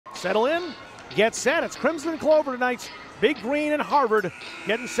settle in, get set. It's Crimson and Clover tonight. Big Green and Harvard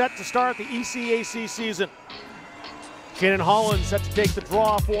getting set to start the ECAC season. Shannon Holland set to take the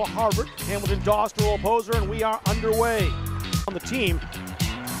draw for Harvard. Hamilton Doster will oppose her, and we are underway. On the team,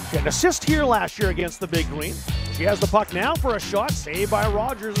 she had an assist here last year against the Big Green. She has the puck now for a shot, saved by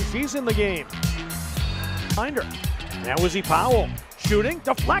Rogers, and she's in the game. Behind her, now Izzy Powell. Shooting,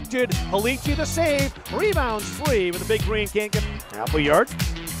 deflected, Halichi the save, rebounds free, but the Big Green can't get half a yard.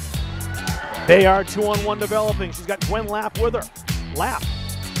 Bayard 2-on-1 developing. She's got Gwen Lapp with her. Lapp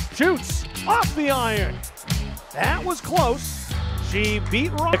shoots off the iron. That was close. She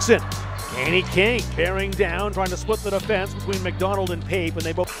beat Roxon. Annie King bearing down, trying to split the defense between McDonald and Pape, and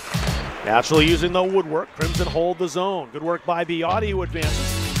they both naturally using the woodwork. Crimson hold the zone. Good work by Biotti, who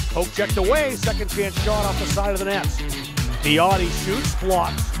advances. Poke checked away. Second chance shot off the side of the net. Biotti shoots,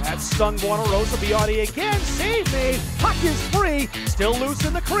 blocks. That's stung Buonarosa. Biotti again, save made. Puck is free, still loose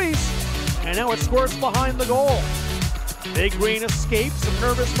in the crease. And now it squirts behind the goal. Big Green escapes some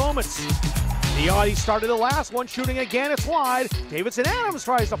nervous moments. Biotti started the last one, shooting again, it's wide. Davidson Adams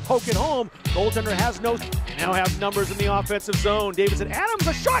tries to poke it home. Goaltender has no, now have numbers in the offensive zone. Davidson Adams,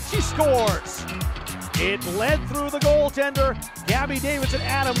 a shot, she scores. It led through the goaltender. Gabby Davidson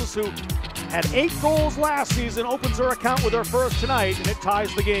Adams, who had 8 goals last season, opens her account with her first tonight, and it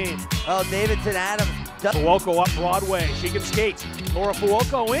ties the game. Oh, Davidson Adams. Fuoco up Broadway. She can skate. Laura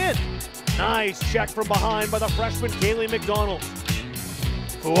Fuoco in. Nice check from behind by the freshman Kaylee McDonald.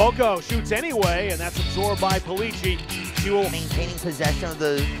 Fuoco shoots anyway, and that's absorbed by Polici. She will maintaining possession of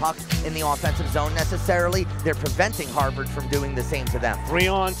the puck in the offensive zone necessarily. They're preventing Harvard from doing the same to them.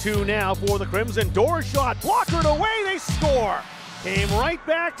 3-on-2 now for the Crimson. Door shot, blockered away, they score. Came right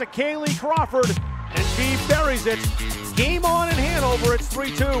back to Kaylee Crawford, and she buries it. Game on in Hanover, it's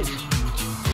 3-2.